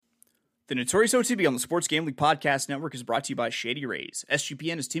The Notorious OTB on the Sports Gambling Podcast Network is brought to you by Shady Rays.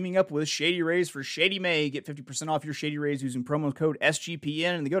 SGPN is teaming up with Shady Rays for Shady May. Get 50% off your Shady Rays using promo code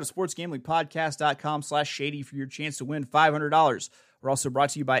SGPN, and then go to sportsgamblingpodcast.com/shady for your chance to win $500. We're also brought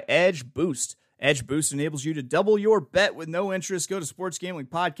to you by Edge Boost. Edge Boost enables you to double your bet with no interest. Go to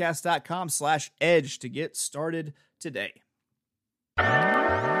sportsgamblingpodcast.com/edge to get started today.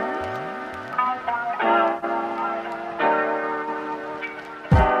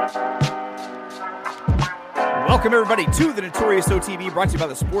 Welcome, everybody, to the Notorious OTB, brought to you by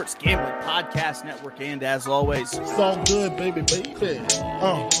the Sports Gambling Podcast Network. And as always, it's all good, baby.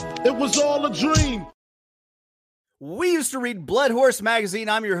 It was all a dream. We used to read Blood Horse Magazine.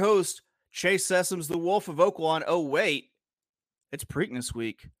 I'm your host, Chase Sessoms, the Wolf of Oaklawn. Oh, wait, it's Preakness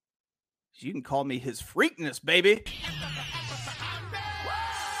week. You can call me his Freakness, baby.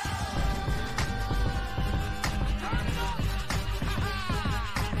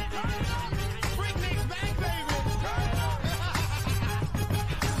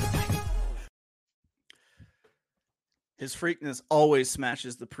 His Freakness always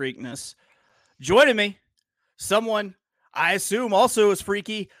smashes the Preakness. Joining me, someone I assume also is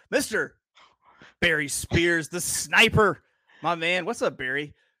freaky, Mr. Barry Spears, the sniper. My man, what's up,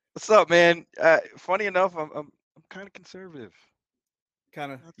 Barry? What's up, man? Funny enough, I'm kind of conservative.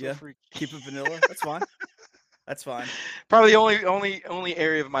 Kind of, yeah. Keep it vanilla. That's fine. That's fine. Probably only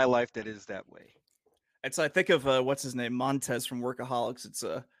area of my life that is that way. It's I think of what's his name, Montez from Workaholics. It's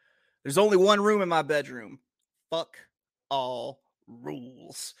there's only one room in my bedroom. Fuck all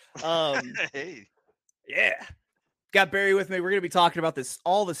rules. Hey, yeah. Got Barry with me. We're gonna be talking about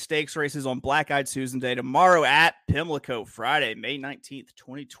all the stakes races on Black Eyed Susan Day tomorrow at Pimlico, Friday, May 19th,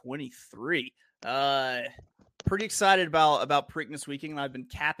 2023. Pretty excited about Preakness weekend. I've been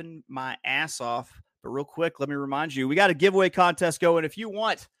capping my ass off, but real quick, let me remind you, we got a giveaway contest going. If you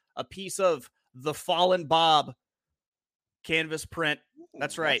want a piece of the Fallen Bob canvas print,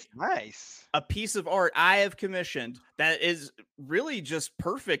 that's right. That's nice. A piece of art I have commissioned that is really just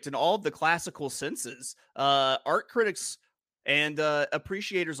perfect in all of the classical senses. Art critics and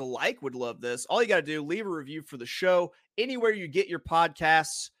appreciators alike would love this. All you got to do, leave a review for the show anywhere you get your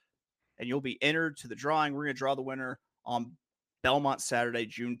podcasts, and you'll be entered to the drawing. We're going to draw the winner on Belmont Saturday,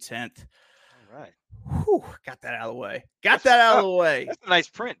 June 10th. All right. Whew, got that out of the way. That's a nice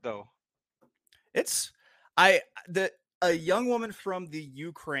print, though. A young woman from the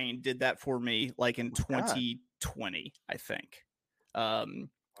Ukraine did that for me, like in 2020, I think. Found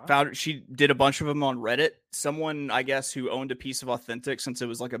she did a bunch of them on Reddit. Someone, I guess, who owned a piece of Authentic, since it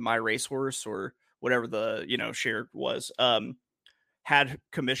was like a My Racehorse or whatever the share was, had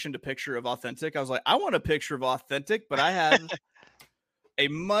commissioned a picture of Authentic. I was like, I want a picture of Authentic, but I have a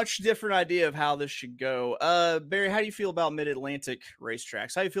much different idea of how this should go. Barry, how do you feel about Mid-Atlantic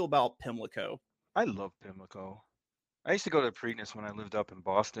racetracks? How do you feel about Pimlico? I love Pimlico. I used to go to Preakness when I lived up in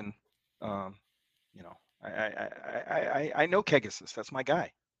Boston. I know Kegasis. That's my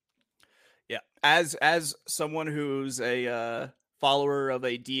guy. Yeah. As someone who's a follower of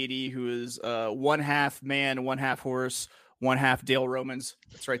a deity who is one half man, one half horse, one half Dale Romans.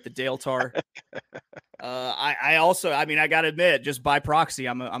 That's right, the Dale Tar. I also, I got to admit, just by proxy,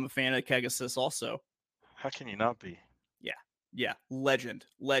 I'm a fan of Kegasis also. How can you not be? Yeah, legend.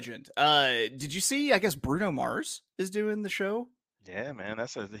 Did you see? I guess Bruno Mars is doing the show. Yeah, man,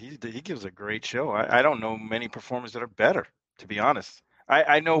 he gives a great show. I don't know many performers that are better, to be honest.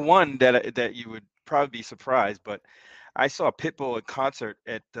 I know one that you would probably be surprised, but I saw Pitbull at concert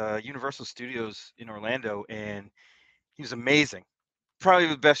at Universal Studios in Orlando, and he was amazing. Probably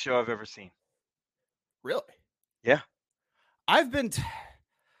the best show I've ever seen. Really? Yeah. Man,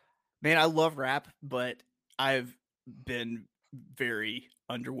 I love rap, but I've been very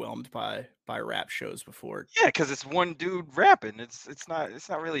underwhelmed by rap shows before. Yeah, because it's one dude rapping. It's not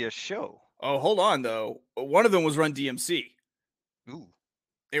really a show. Oh, hold on though. One of them was Run DMC. Ooh,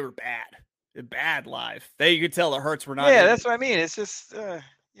 they were bad live. You could tell the Hurts were not. Yeah, that's what I mean. It's just I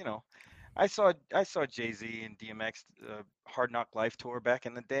saw Jay-Z and DMX Hard Knock Life tour back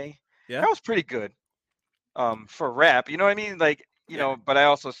in the day. Yeah, that was pretty good. For rap, you know what I mean? Like but I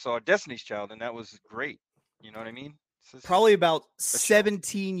also saw Destiny's Child, and that was great. You know what I mean? Probably about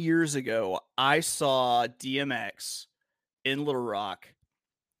 17 years ago, I saw DMX in Little Rock.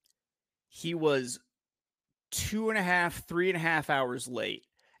 He was 3.5 hours late.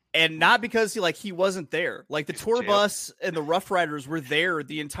 And not because he wasn't there. Like the tour bus and the Rough Riders were there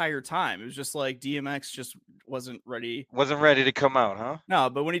the entire time. It was just like DMX just wasn't ready. Wasn't ready to come out, huh? No,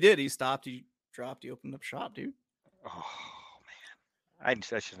 but when he did, he stopped, he dropped, he opened up shop, dude. Oh, man.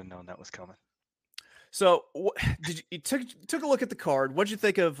 I should have known that was coming. So, you took a look at the card? What'd you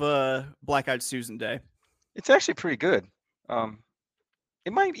think of Black Eyed Susan Day? It's actually pretty good.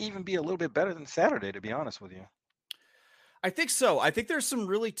 It might even be a little bit better than Saturday, to be honest with you. I think so. I think there's some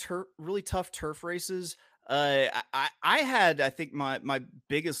really tough turf races. I had, I think my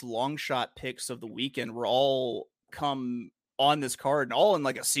biggest long shot picks of the weekend were all come on this card and all in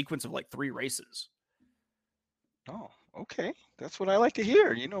like a sequence of like 3 races. Oh, okay. That's what I like to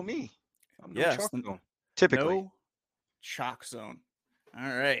hear. You know me. I'm no chalk zone. Typically. No chalk zone. All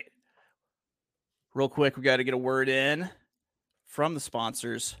right. Real quick, we got to get a word in from the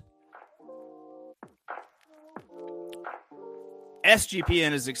sponsors.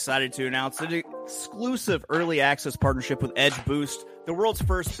 SGPN is excited to announce an exclusive early access partnership with Edge Boost, the world's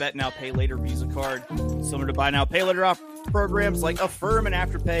first bet now pay later Visa card. Similar to buy now pay later off programs like Affirm and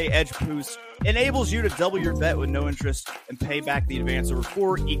Afterpay, Edge Boost enables you to double your bet with no interest and pay back the advance over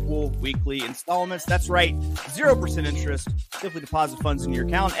 4 equal weekly installments. That's right, 0% interest. Simply deposit funds in your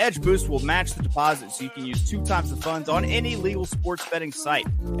account. Edge Boost will match the deposit so you can use 2 times the funds on any legal sports betting site.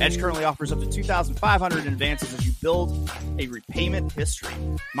 Edge currently offers up to $2,500 in advances as you build a repayment history.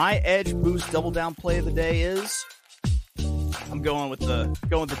 My Edge Boost double down play of the day is I'm going with the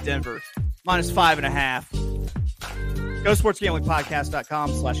Denver minus 5.5. Go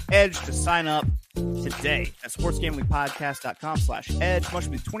sportsgamblingpodcast.com/edge to sign up today. That's sportsgamblingpodcast.com/edge. Must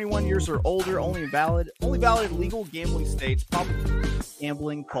be 21 years or older. Only valid in legal gambling states. Problem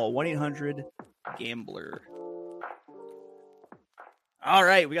gambling. Call 1-800-GAMBLER. All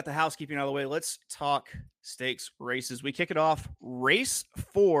right, we got the housekeeping out of the way. Let's talk stakes races. We kick it off. Race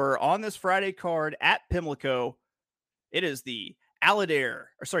 4 on this Friday card at Pimlico. It is the Allaire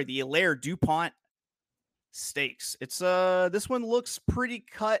DuPont Stakes. It's this one looks pretty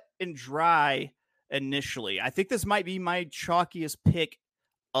cut and dry initially. I think this might be my chalkiest pick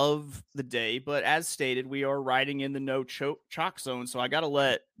of the day, but as stated, we are riding in the no chalk zone, so I got to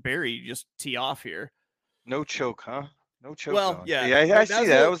let Barry just tee off here. No choke, huh? No choke. Well, zone. yeah, I see that.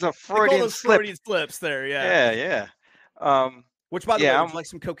 That was a Freudian slip. Freudian slips there, yeah. Yeah. Which, by the way, would like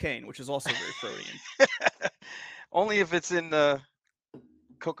some cocaine, which is also very Freudian. Only if it's in the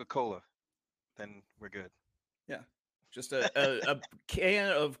Coca-Cola, then we're good. Yeah, just a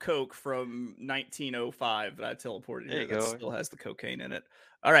can of Coke from 1905 that I teleported here that still has the cocaine in it.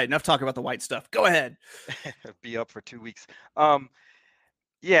 All right, enough talk about the white stuff. Go ahead. Be up for 2 weeks.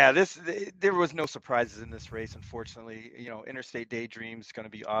 Yeah, there was no surprises in this race, unfortunately. Interstate Daydream's going to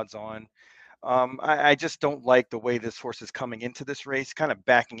be odds on. I just don't like the way this horse is coming into this race, kind of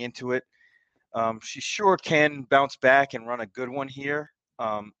backing into it. She sure can bounce back and run a good one here.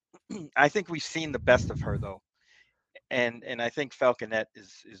 I think we've seen the best of her, though. And I think Falconet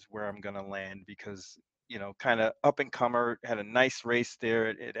is where I'm going to land because, kind of up-and-comer, had a nice race there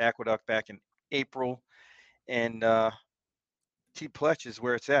at Aqueduct back in April. And T. Pletch is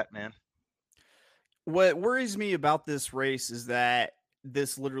where it's at, man. What worries me about this race is that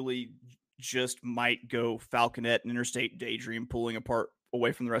this literally just might go Falconet and Interstate Daydream pulling apart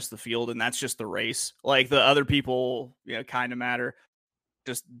away from the rest of the field, and that's just the race. Like, the other people, kind of matter.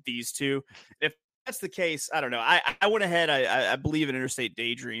 Just these two. If that's the case, I don't know. I went ahead. I believe in Interstate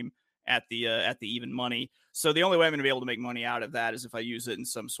Daydream at the even money. So the only way I'm going to be able to make money out of that is if I use it in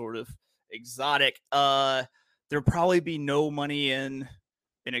some sort of exotic. There'll probably be no money in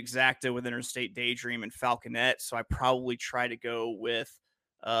Exacta with Interstate Daydream and Falconet, so I probably try to go with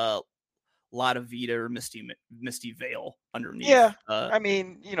Lotta Vita or Misty Veil underneath. Yeah, I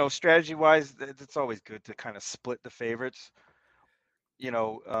mean, strategy wise, it's always good to kind of split the favorites.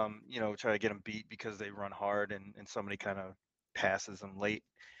 Try to get them beat because they run hard and somebody kind of passes them late.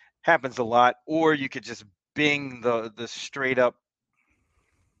 Happens a lot. Or you could just bing the straight up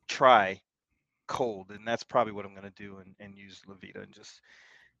try cold, and that's probably what I'm going to do and use Levita and just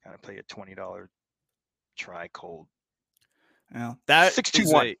kind of play a $20 try cold. Well, that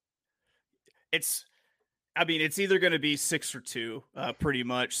 6-2-1. It's either going to be 6 or 2, pretty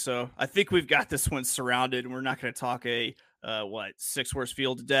much. So I think we've got this one surrounded, and we're not going to talk a 6-horse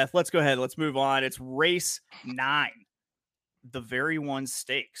field to death. Let's go ahead. Let's move on. It's race 9, the Very One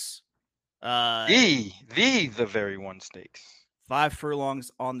Stakes. The Very One Stakes. 5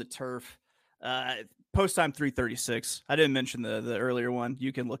 furlongs on the turf. Post time 3:36. I didn't mention the earlier one.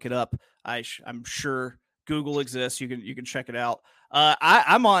 You can look it up. I'm sure Google exists. You can check it out.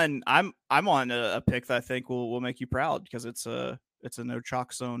 I'm on a pick that I think will make you proud because it's a no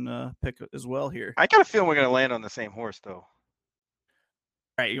chalk zone pick as well here. I got a feeling we're gonna land on the same horse though.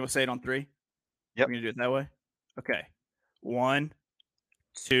 All right, you want to say it on 3? Yep. We're gonna do it that way. Okay. 1,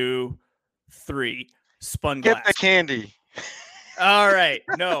 2, 3. Spun glass. Get the candy. All right.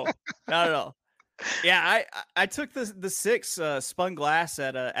 No, not at all. Yeah, I took the 6 Spun Glass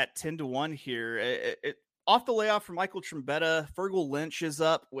at 10-1 here. Off the layoff for Michael Trombetta, Fergal Lynch is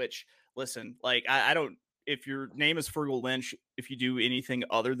up. Which, listen, like I don't. If your name is Fergal Lynch, if you do anything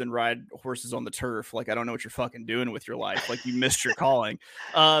other than ride horses on the turf, like I don't know what you're fucking doing with your life. Like you missed your calling.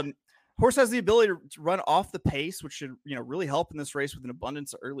 Um, Horse has the ability to run off the pace, which should really help in this race with an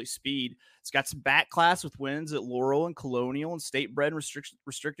abundance of early speed. It's got some back class with wins at Laurel and Colonial and State Bred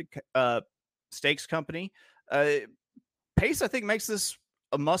restricted stakes company. Pace, I think, makes this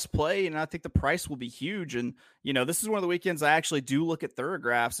a must play, and I think the price will be huge. And this is one of the weekends I actually do look at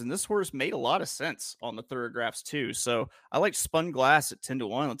thoroughgraphs, and this horse made a lot of sense on the thoroughgraphs too. So I like Spun Glass at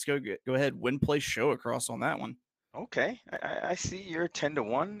 10-1. Let's go ahead, win, play, show across on that one. Okay, I see you're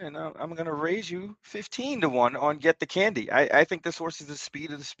 10-1, and I'm going to raise you 15-1 on Get the Candy. I think this horse is the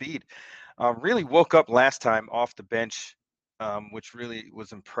speed of the speed. Really woke up last time off the bench, which really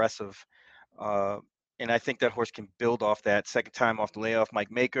was impressive. And I think that horse can build off that. Second time off the layoff, Mike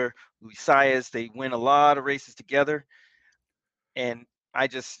Maker, Louis Saez, they win a lot of races together. And I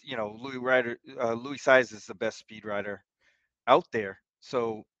just, Louis Saez is the best speed rider out there.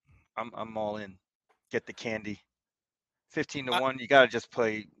 So I'm all in. Get the Candy. 15-1. You got to just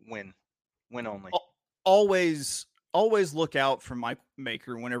play win only. Always look out for Mike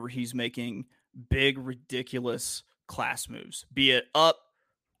Maker whenever he's making big, ridiculous class moves, be it up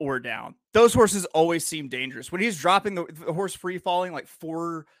or down. Those horses always seem dangerous. When he's dropping the horse free falling like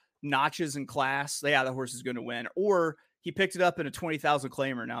 4 notches in class, the horse is going to win. Or he picked it up in a 20,000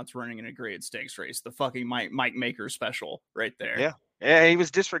 claimer. Now it's running in a graded stakes race. The fucking Mike Maker special right there. Yeah. He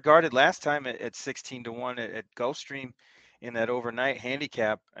was disregarded last time at 16-1 at Gulfstream in that overnight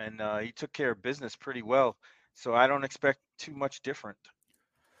handicap, and he took care of business pretty well. So I don't expect too much different.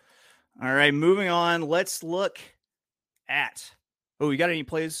 All right, moving on. Let's look at. Oh, you got any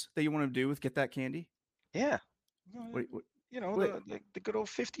plays that you want to do with Get That Candy? Yeah. The good old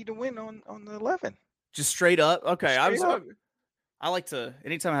 50 to win on the 11. Just straight up? Okay. I like to,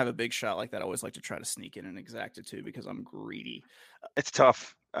 anytime I have a big shot like that, I always like to try to sneak in an exacta too because I'm greedy. It's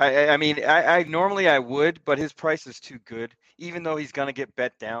tough. I mean, I normally I would, but his price is too good. Even though he's going to get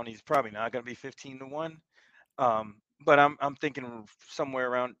bet down, he's probably not going to be 15-1. But I'm thinking somewhere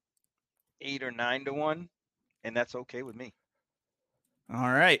around 8 or 9-1, and that's okay with me.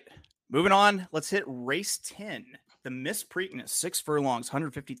 All right, moving on. Let's hit race 10. The Miss Preakness, 6 furlongs,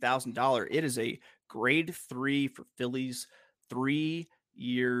 $150,000. It is a grade 3 for fillies, 3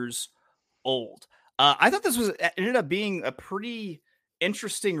 years old. I thought this ended up being a pretty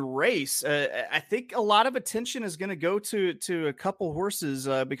interesting race. I think a lot of attention is going to go to a couple horses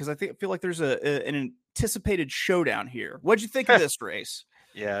because I feel like there's an anticipated showdown here. What'd you think of this race?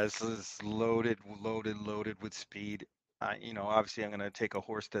 Yeah, this is loaded with speed. Obviously I'm going to take a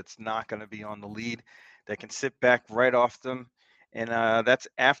horse that's not going to be on the lead, that can sit back right off them, and that's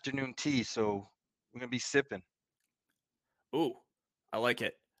Afternoon Tea. So we're going to be sipping. Ooh, I like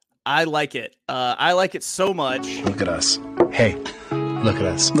it. I like it so much. Look at us. Hey, look at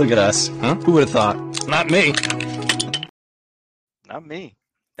us. Look at us. Huh? Who would have thought? Not me. Not me.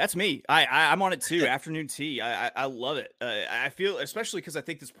 That's me. I'm on it too. Afternoon Tea. I love it. I feel, especially because I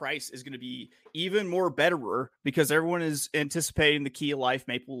think this price is going to be even more betterer because everyone is anticipating the Key of Life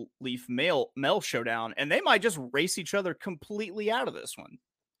Maple Leaf Mel showdown, and they might just race each other completely out of this one.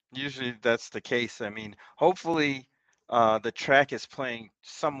 Usually that's the case. I mean, hopefully the track is playing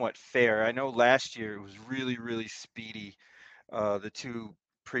somewhat fair. I know last year it was really, really speedy. The 2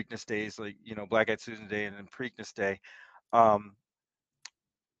 Preakness days, like, Black Eyed Susan Day and then Preakness Day.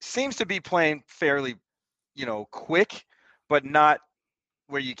 Seems to be playing fairly, quick, but not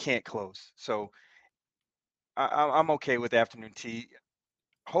where you can't close. So I'm okay with Afternoon Tea.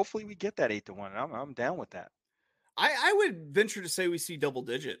 Hopefully we get that 8-1. I'm down with that. I would venture to say we see double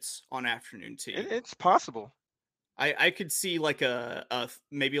digits on Afternoon Tea. It's possible. I could see like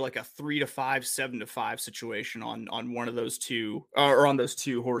maybe like a 3-5, 7-5 situation on one of those two, or on those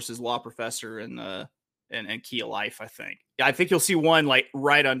 2 horses, Law Professor and Key of Life. I think you'll see one like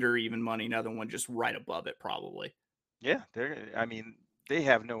right under even money, another one just right above it, probably. Yeah, they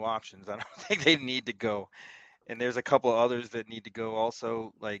have no options. I don't think they need to go. And there's a couple of others that need to go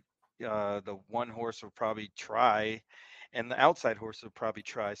also, like the one horse will probably try, and the outside horse will probably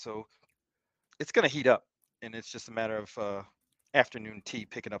try. So it's going to heat up, and it's just a matter of Afternoon Tea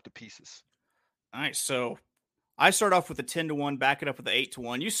picking up the pieces. All right, so I start off with a 10-1, back it up with an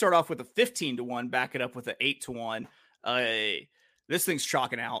 8-1. You start off with a 15-1, back it up with an 8-1. This thing's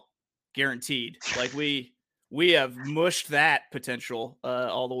chalking out, guaranteed. Like we have mushed that potential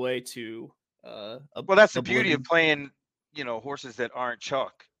all the way to. Well, that's the beauty of playing, horses that aren't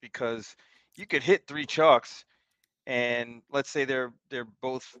chalk, because you could hit 3 chalks, and let's say they're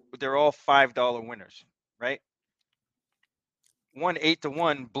all $5 winners, right? 8 to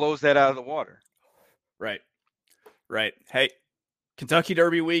 1 blows that out of the water. Right. Hey, Kentucky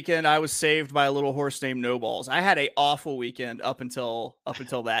Derby weekend, I was saved by a little horse named No Balls. I had a awful weekend up until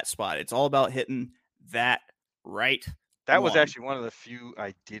that spot. It's all about hitting that right. That was actually one of the few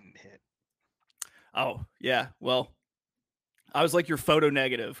I didn't hit. Oh, yeah. Well, I was like your photo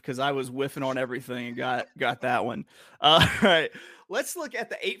negative because I was whiffing on everything and got that one. All right. Let's look at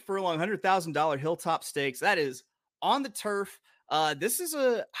the 8 furlong, $100,000 Hilltop Stakes. That is on the turf. This is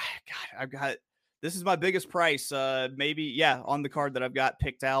this is my biggest price. Maybe, yeah, on the card that I've got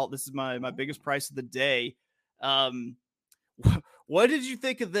picked out. This is my biggest price of the day. What did you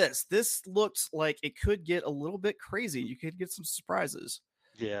think of this? This looks like it could get a little bit crazy. You could get some surprises.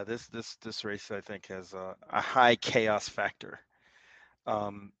 Yeah, this race I think has a high chaos factor.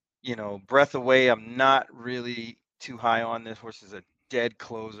 Breath Away, I'm not really too high on. This horse is a dead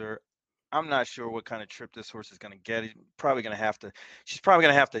closer. I'm not sure what kind of trip this horse is going to get. She's probably going to have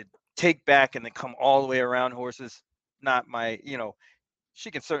to take back and then come all the way around horses. Not my,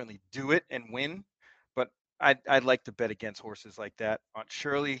 she can certainly do it and win, but I'd like to bet against horses like that. On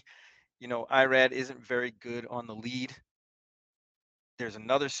Shirley, Irad isn't very good on the lead. There's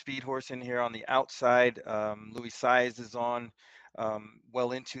another speed horse in here on the outside. Louis Saez is on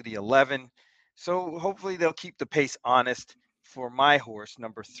well into the 11. So hopefully they'll keep the pace honest for my horse,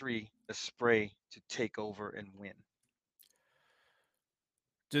 number 3, Esprit, to take over and win.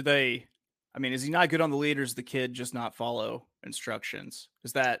 Is he not good on the lead, or does the kid just not follow instructions?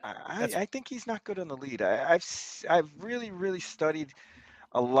 Is that? I think he's not good on the lead. I've really, really studied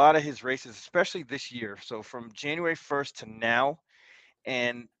a lot of his races, especially this year. So from January 1st to now,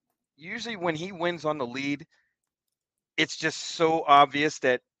 and usually when he wins on the lead, it's just so obvious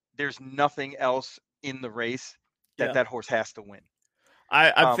that there's nothing else in the race that horse has to win.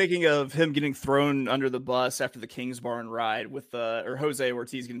 I'm thinking of him getting thrown under the bus after the Kingsbarn ride or Jose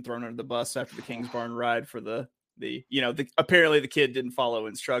Ortiz getting thrown under the bus after the Kingsbarn ride for apparently the kid didn't follow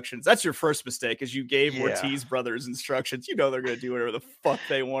instructions. That's your first mistake, is you gave Ortiz brothers instructions. They're going to do whatever the fuck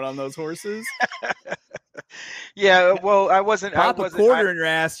they want on those horses. Yeah, well, I wasn't. Pop a quarter in your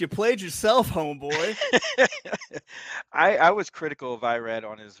ass. You played yourself, homeboy. I was critical of Irad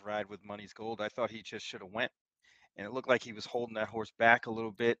on his ride with Money's Gold. I thought he just should have went, and it looked like he was holding that horse back a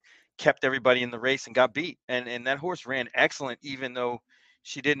little bit, kept everybody in the race, and got beat. And that horse ran excellent, even though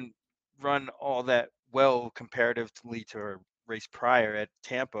she didn't run all that well comparatively to her race prior at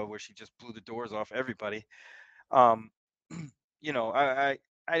Tampa, where she just blew the doors off everybody. I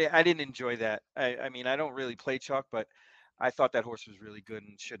didn't enjoy that. I mean, I don't really play chalk, but I thought that horse was really good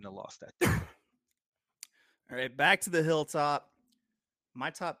and shouldn't have lost that day. All right, back to the Hilltop. My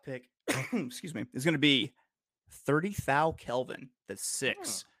top pick, excuse me, is going to be 30 Thou Kelvin, the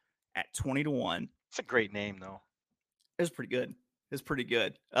 6 at 20 to 1. It's a great name, though. It's pretty good.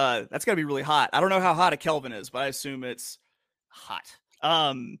 That's got to be really hot. I don't know how hot a Kelvin is, but I assume it's hot.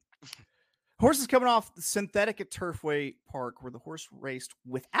 Horse is coming off the synthetic at Turfway Park, where the horse raced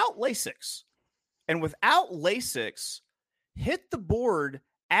without Lasix. And without Lasix, hit the board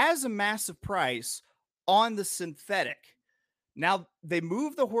as a massive price on the synthetic. Now, they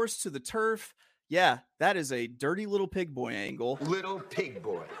move the horse to the turf. Yeah, that is a dirty little pig boy angle. Little pig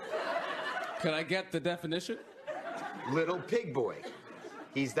boy. Can I get the definition? Little pig boy.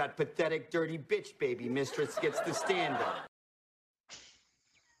 He's that pathetic, dirty bitch baby mistress gets to stand on.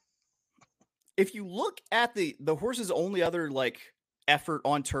 If you look at the horse's only other effort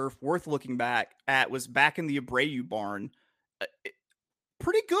on turf worth looking back at was back in the Abreu barn.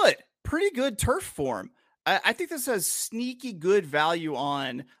 Pretty good turf form. I think this has sneaky good value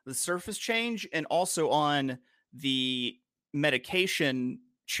on the surface change and also on the medication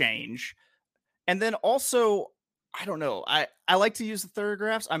change. And then also, I don't know. I like to use the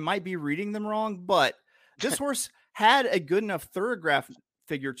thoroughgraphs. I might be reading them wrong, but this horse had a good enough thoroughgraph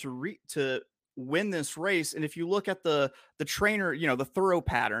figure to win this race. And if you look at the trainer, the throw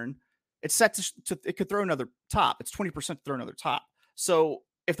pattern, it's set to it could throw another top. It's 20% to throw another top. So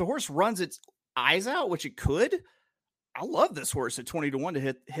if the horse runs its eyes out, which it could, I love this horse at 20 to 1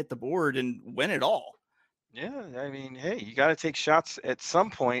 to hit the board and win it all. Yeah, I mean, hey, you got to take shots at some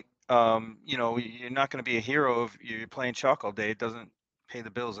point. You're not going to be a hero if you're playing chalk all day. It doesn't pay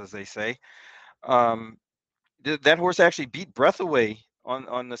the bills, as they say. That horse actually beat Breath Away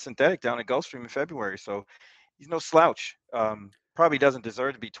on the synthetic down at Gulfstream in February, so he's no slouch. Probably doesn't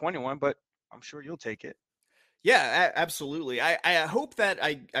deserve to be 21, but I'm sure you'll take it. Yeah, absolutely. I hope that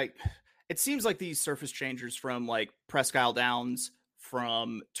it seems like these surface changers from Presque Isle Downs,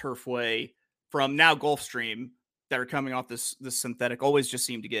 from Turfway, from now Gulfstream that are coming off this synthetic always just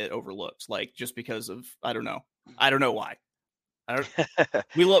seem to get overlooked, like just because of I don't know why.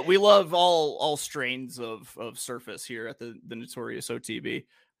 We love all strains of surface here at the notorious OTB.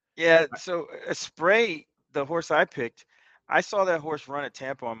 Yeah, so a spray, the horse I picked, I saw that horse run at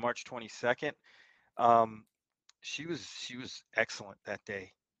Tampa on March 22nd. She was excellent that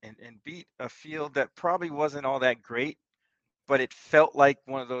day and beat a field that probably wasn't all that great, but it felt like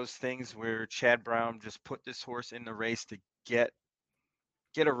one of those things where Chad Brown just put this horse in the race to get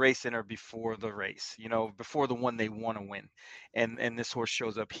a race in her before the race, before the one they want to win. And this horse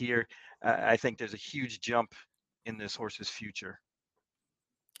shows up here. I think there's a huge jump in this horse's future.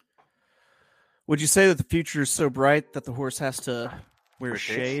 Would you say that the future is so bright that the horse has to wear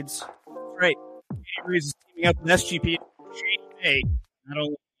shades? Right. Reese is teaming up with SGP and Shady. Not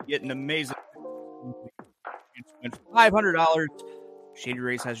only get an amazing $500. Shady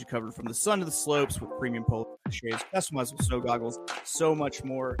Race has you covered from the sun to the slopes with premium polo shades, customizable snow goggles, so much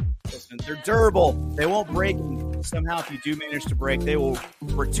more. Listen, they're durable. They won't break. And somehow, if you do manage to break, they will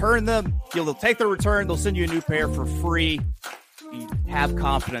return them. They'll take their return. They'll send you a new pair for free. You have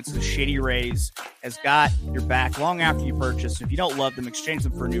confidence that Shady Rays has got your back long after you purchase. If you don't love them, exchange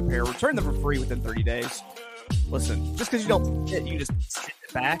them for a new pair. Return them for free within 30 days. Listen, just because you don't fit, you just sit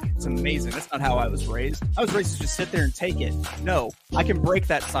it back. It's amazing. That's not how I was raised. I was raised to just sit there and take it. No, I can break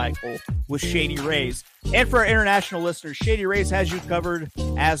that cycle with Shady Rays. And for our international listeners, Shady Rays has you covered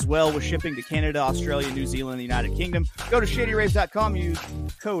as well with shipping to Canada, Australia, New Zealand, and the United Kingdom. Go to shadyrays.com. Use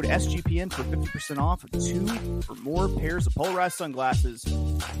code SGPN for 50% off 2 or more pairs of polarized sunglasses.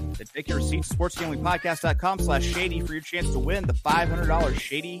 Then take your receipt to sportsgamblingpodcast.com/shady for your chance to win the $500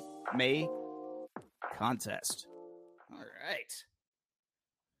 Shady May contest. All right.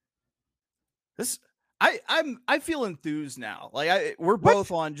 I feel enthused now. Like we're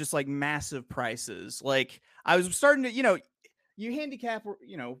both on just like massive prices. Like I was starting to, you handicap,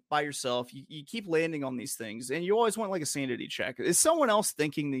 by yourself. You keep landing on these things, and you always want like a sanity check. Is someone else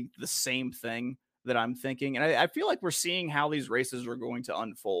thinking the same thing that I'm thinking? And I feel like we're seeing how these races are going to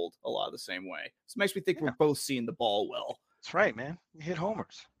unfold a lot of the same way. This makes me think we're both seeing the ball well. That's right, man. You hit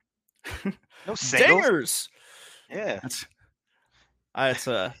homers. No singles. Dingers. Yeah.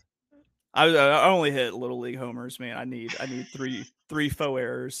 I only hit little league homers, man. I need three faux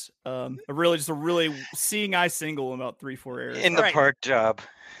errors. A really seeing eye single about 3-4 errors in the park job.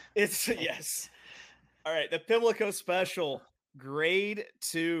 It's yes. All right, the Pimlico Special, Grade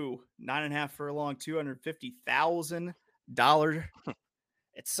 2, 9.5 furlong, $250,000.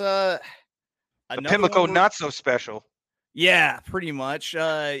 It's the Pimlico not so special. Yeah, pretty much.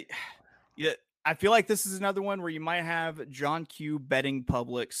 Yeah, I feel like this is another one where you might have John Q betting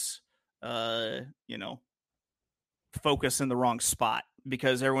publics. Focus in the wrong spot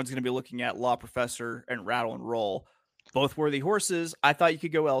because everyone's going to be looking at Law Professor and Rattle and Roll, both worthy horses. I thought you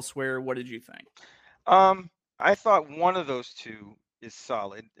could go elsewhere. What did you think? I thought one of those two is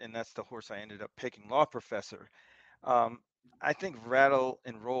solid, and that's the horse I ended up picking, Law Professor. I think Rattle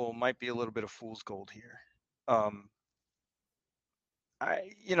and Roll might be a little bit of fool's gold here. The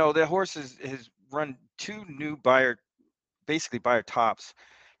horse has run 2 new buyer tops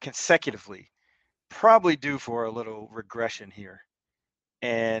consecutively, probably due for a little regression here.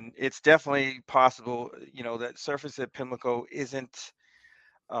 And it's definitely possible, that surface at Pimlico isn't,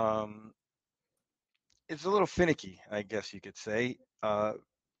 it's a little finicky, I guess you could say.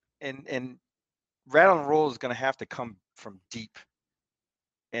 And Rattle and Roll is going to have to come from deep.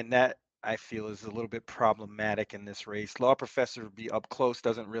 And that, I feel, is a little bit problematic in this race. Law Professor would be up close,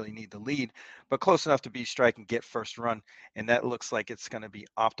 doesn't really need the lead, but close enough to be strike and get first run. And that looks like it's going to be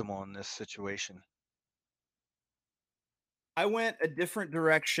optimal in this situation. I went a different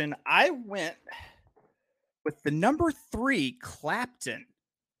direction. I went with the number 3, Clapton.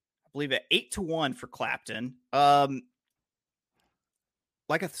 I believe at 8-1 for Clapton. Like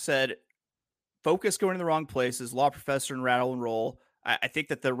I said, focus going in the wrong places. Law Professor and Rattle and Roll. I think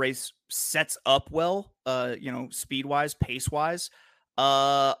that the race sets up well, speed-wise, pace-wise.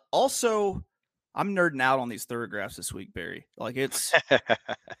 Also, I'm nerding out on these thoroughgraphs this week, Barry. Like, it's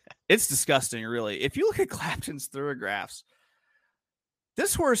disgusting, really. If you look at Clapton's thoroughgraphs,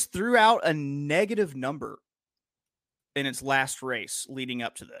 this horse threw out a negative number in its last race leading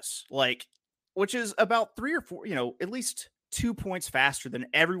up to this, which is about 3 or 4, at least 2 points faster than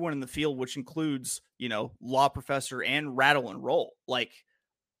everyone in the field, which includes, Law Professor and Rattle and Roll. Like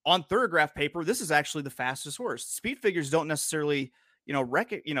on thoroughgraph paper, this is actually the fastest horse. Speed figures don't necessarily,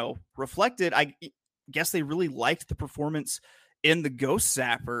 reflect it. I guess they really liked the performance in the Ghost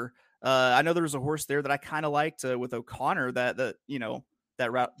Zapper. I know there was a horse there that I kind of liked with O'Connor that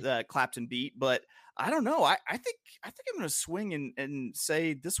that Clapton beat. But I don't know. I think I'm going to swing and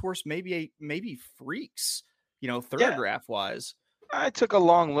say this horse maybe freaks, Yeah, thoroughgraph wise. I took a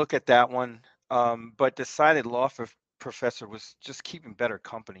long look at that one, but decided Professor was just keeping better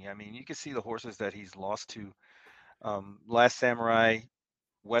company. I mean, you can see the horses that he's lost to. Last Samurai,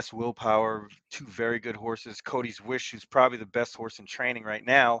 West Willpower, two very good horses. Cody's Wish, who's probably the best horse in training right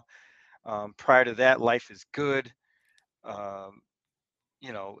now. Prior to that, Life is Good. Um,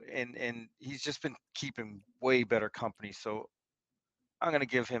 and he's just been keeping way better company. So I'm going to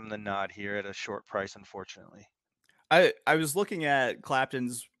give him the nod here at a short price, unfortunately. I was looking at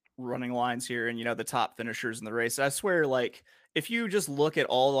Clapton's running lines here and the top finishers in the race. I swear, like, if you just look at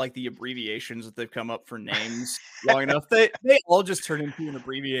all like the abbreviations that they've come up for names long enough, they all just turn into an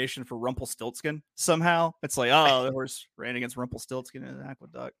abbreviation for Rumpelstiltskin somehow. It's like, oh, the horse ran against Rumpelstiltskin in an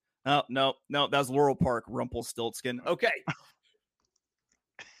aqueduct. Oh, no, that was Laurel Park Rumpelstiltskin. Okay.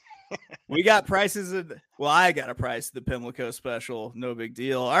 We got prices I got a price of the Pimlico special. No big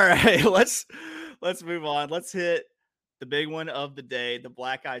deal. All right, let's move on. Let's hit the big one of the day, the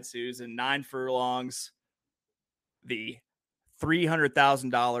Black Eyed Susan, 9 furlongs, the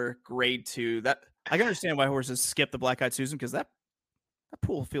 $300,000 grade 2. That I can understand why horses skip the Black Eyed Susan because that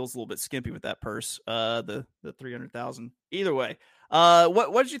pool feels a little bit skimpy with that purse. The 300,000. Either way,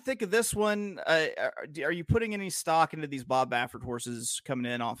 what did you think of this one? Are you putting any stock into these Bob Baffert horses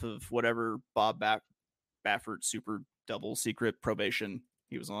coming in off of whatever Bob Baffert super double secret probation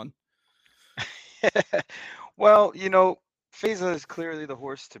he was on? Well, Feza is clearly the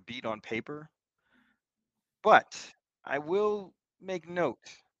horse to beat on paper, but I will make note,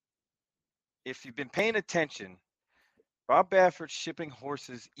 if you've been paying attention, Bob Baffert's shipping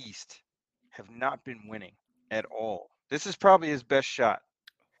horses east have not been winning at all. This is probably his best shot.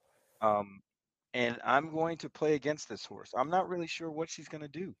 And I'm going to play against this horse. I'm not really sure what she's going to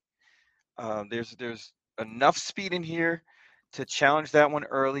do. There's enough speed in here to challenge that one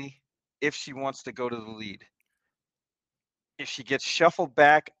early if she wants to go to the lead. If she gets shuffled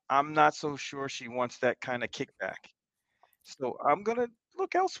back, I'm not so sure she wants that kind of kickback. So I'm going to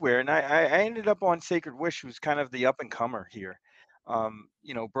look elsewhere. And I ended up on Sacred Wish, who's kind of the up-and-comer here.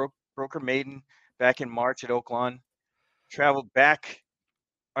 Broke her maiden back in March at Oaklawn, traveled back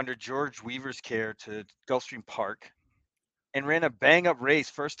under George Weaver's care to Gulfstream Park, and ran a bang-up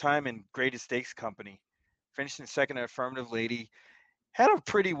race, first time in Greatest Stakes Company. Finished in second at Affirmative Lady. Had a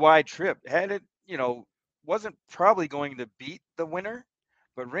pretty wide trip. Had it, wasn't probably going to beat the winner,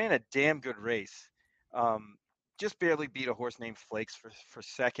 but ran a damn good race. Just barely beat a horse named Flakes for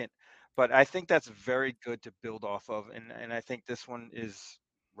second. But I think that's very good to build off of. And I think this one is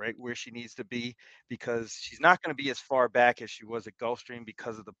right where she needs to be because she's not going to be as far back as she was at Gulfstream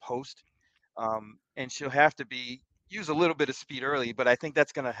because of the post. And she'll have to use a little bit of speed early, but I think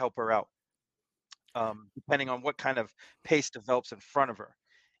that's going to help her out, depending on what kind of pace develops in front of her.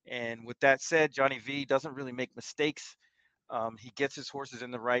 And with that said, Johnny V doesn't really make mistakes. He gets his horses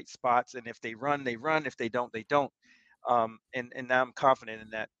in the right spots, and if they run, they run. If they don't, they don't. And now I'm confident in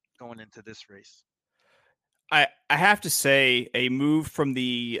that going into this race. I have to say, a move from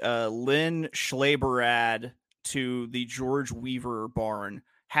the Lynn Schleberad to the George Weaver barn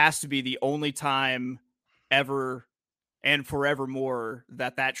has to be the only time ever and forevermore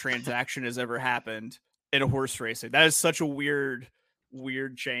that transaction has ever happened in a horse racing. That is such a weird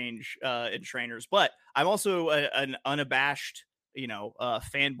change in trainers. But I'm also an unabashed,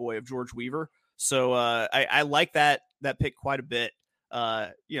 fanboy of George Weaver. So I like that pick quite a bit.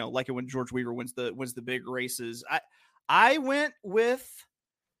 Like it when George Weaver wins the big races. I went with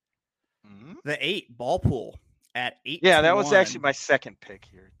the 8 ball pool at 8. Yeah, that was actually my second pick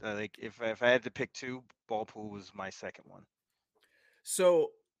here. If I had to pick 2, ball pool was my second one.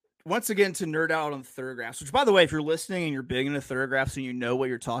 So once again, to nerd out on thoroughgraphs, which, by the way, if you're listening and you're big into thoroughgraphs and you know what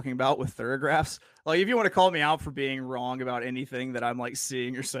you're talking about with thoroughgraphs, like if you want to call me out for being wrong about anything that I'm like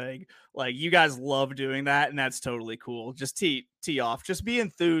seeing or saying, like you guys love doing that, and that's totally cool. Just tee off. Just be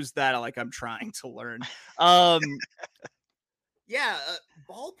enthused that like I'm trying to learn. Ball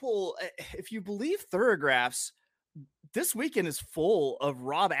pool. If you believe thoroughgraphs, this weekend is full of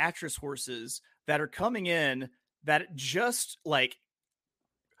Rob Actress horses that are coming in that just like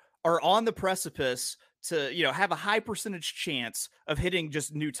are on the precipice to, have a high percentage chance of hitting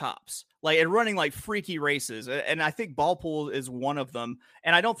just new tops, like and running like freaky races. And I think ball pool is one of them.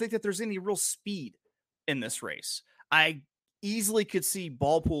 And I don't think that there's any real speed in this race. I easily could see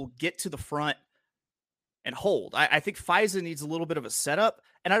ball pool get to the front and hold. I think Faiza needs a little bit of a setup,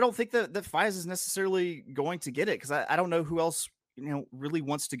 and I don't think that Faiza is necessarily going to get it because I don't know who else really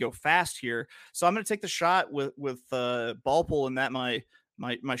wants to go fast here. So I'm going to take the shot with ball pool and that my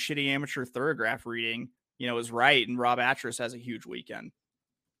my shitty amateur thoroughgraph reading, is right, and Rob Atras has a huge weekend.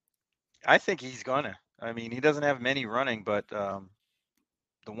 I think he's gonna. I mean, he doesn't have many running, but the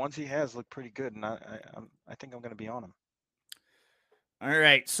ones he has look pretty good, and I think I'm gonna be on him. All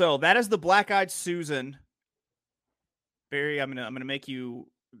right, so that is the Black Eyed Susan. Barry, I'm gonna make you,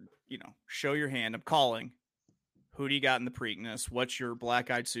 show your hand. I'm calling. Who do you got in the Preakness? What's your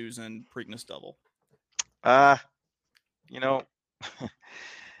Black Eyed Susan Preakness double? I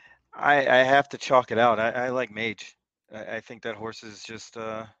have to chalk it out. I like Mage. I think that horse is just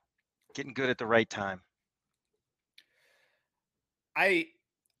getting good at the right time. I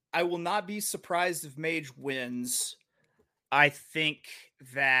will not be surprised if Mage wins. I think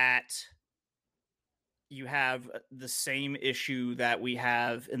that you have the same issue that we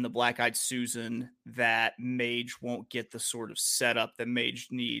have in the Black Eyed Susan, that Mage won't get the sort of setup that Mage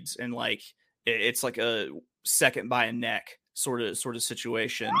needs, and like it's like a second by a neck sort of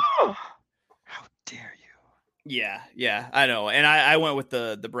situation. How dare you? Yeah, I know. And I went with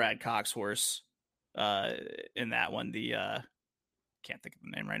the Brad Cox horse in that one. The can't think of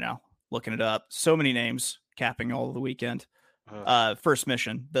the name right now. Looking it up. So many names capping all of the weekend. First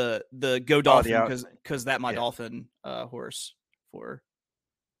Mission, the Go Dolphin, because that my Dolphin horse for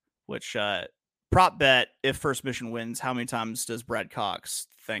which prop bet, if First Mission wins, how many times does Brad Cox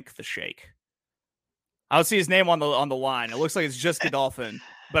thank the Shake? I would see his name on the line. It looks like it's just Godolphin,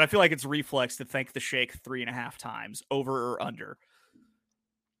 but I feel like it's reflex to thank the Shake 3.5 times, over or under.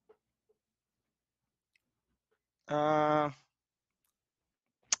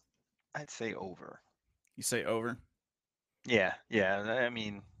 I'd say over. You say over? Yeah. I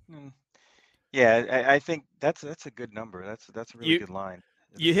mean, yeah. I think that's a good number. That's a really good line.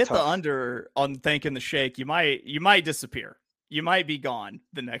 You hit the under on thanking the Shake. You might disappear. You might be gone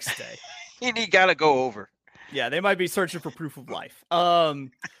the next day. And you got to go over. Yeah, they might be searching for proof of life. All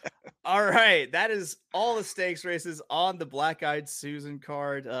right, that is all the stakes races on the Black Eyed Susan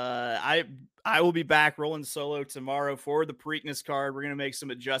card. I will be back rolling solo tomorrow for the Preakness card. We're going to make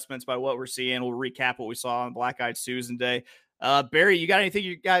some adjustments by what we're seeing. We'll recap what we saw on Black Eyed Susan Day. Barry, you got anything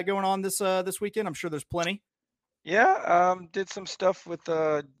you got going on this weekend? I'm sure there's plenty. Yeah, did some stuff with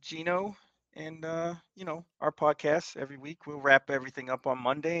Gino and our podcast every week. We'll wrap everything up on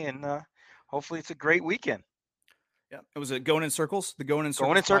Monday, and hopefully it's a great weekend. Yeah, it was Going in Circles, the Going in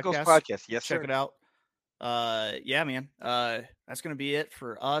Circles podcast. Yes, check it out. Yeah, man. That's gonna be it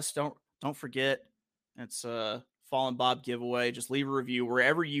for us. Don't forget, it's Fallen Bob giveaway. Just leave a review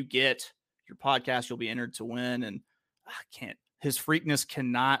wherever you get your podcast. You'll be entered to win. And his Freakness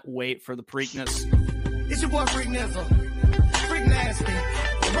cannot wait for the Preakness. It's your boy Freak Nizzle. Freak Nasty.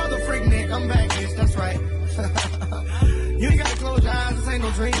 Brother Freak Nick, I'm back, bitch. That's right. You ain't gotta close your eyes. This ain't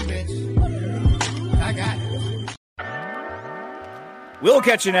no dream, bitch. I got it. We'll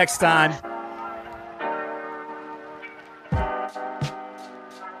catch you next time.